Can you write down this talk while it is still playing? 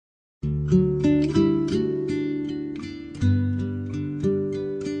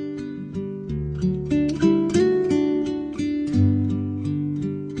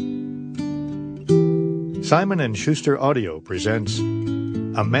Simon & Schuster Audio presents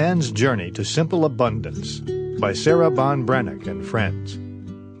A Man's Journey to Simple Abundance by Sarah Bon Brannock and Friends.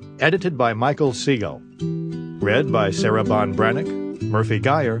 Edited by Michael Siegel. Read by Sarah Bon Brannock, Murphy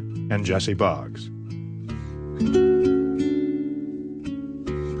Geyer, and Jesse Boggs.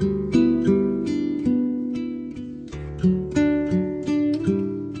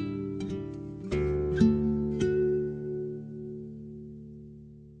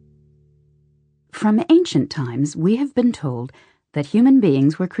 From ancient times, we have been told that human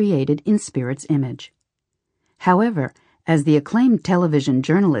beings were created in Spirit's image. However, as the acclaimed television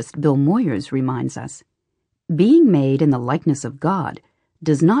journalist Bill Moyers reminds us, being made in the likeness of God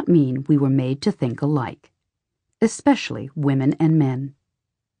does not mean we were made to think alike, especially women and men.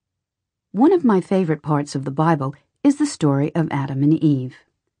 One of my favorite parts of the Bible is the story of Adam and Eve.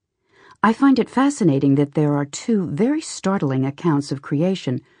 I find it fascinating that there are two very startling accounts of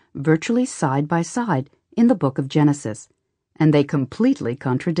creation virtually side by side in the book of Genesis, and they completely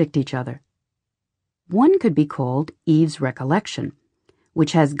contradict each other. One could be called Eve's Recollection,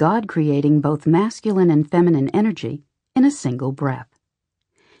 which has God creating both masculine and feminine energy in a single breath.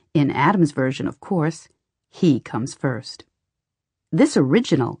 In Adam's version, of course, he comes first. This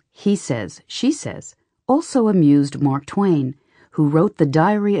original he says, she says also amused Mark Twain, who wrote the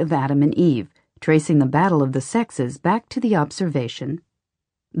Diary of Adam and Eve, tracing the battle of the sexes back to the observation,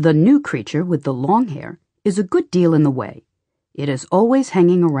 "The new creature with the long hair is a good deal in the way. It is always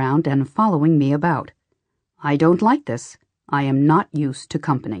hanging around and following me about. I don't like this. I am not used to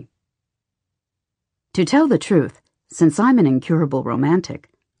company." To tell the truth, since I'm an incurable romantic,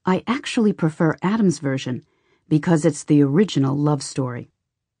 I actually prefer Adam's version because it's the original love story.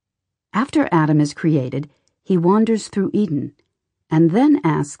 After Adam is created, he wanders through Eden and then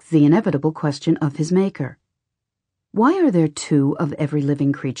asks the inevitable question of his maker. Why are there two of every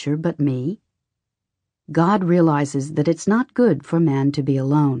living creature but me? God realizes that it's not good for man to be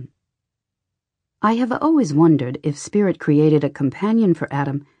alone. I have always wondered if Spirit created a companion for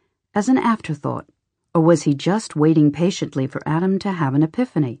Adam as an afterthought, or was he just waiting patiently for Adam to have an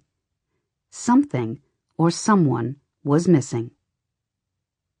epiphany? Something or someone was missing.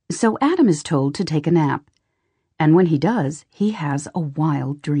 So Adam is told to take a nap, and when he does, he has a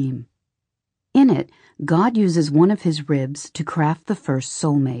wild dream. In it, God uses one of his ribs to craft the first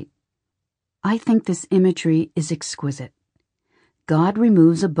soulmate. I think this imagery is exquisite. God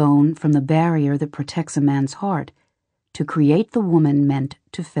removes a bone from the barrier that protects a man's heart to create the woman meant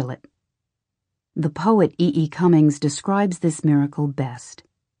to fill it. The poet E. E. Cummings describes this miracle best.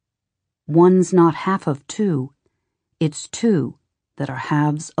 One's not half of two, it's two that are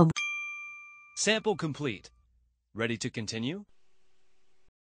halves of. Sample complete. Ready to continue?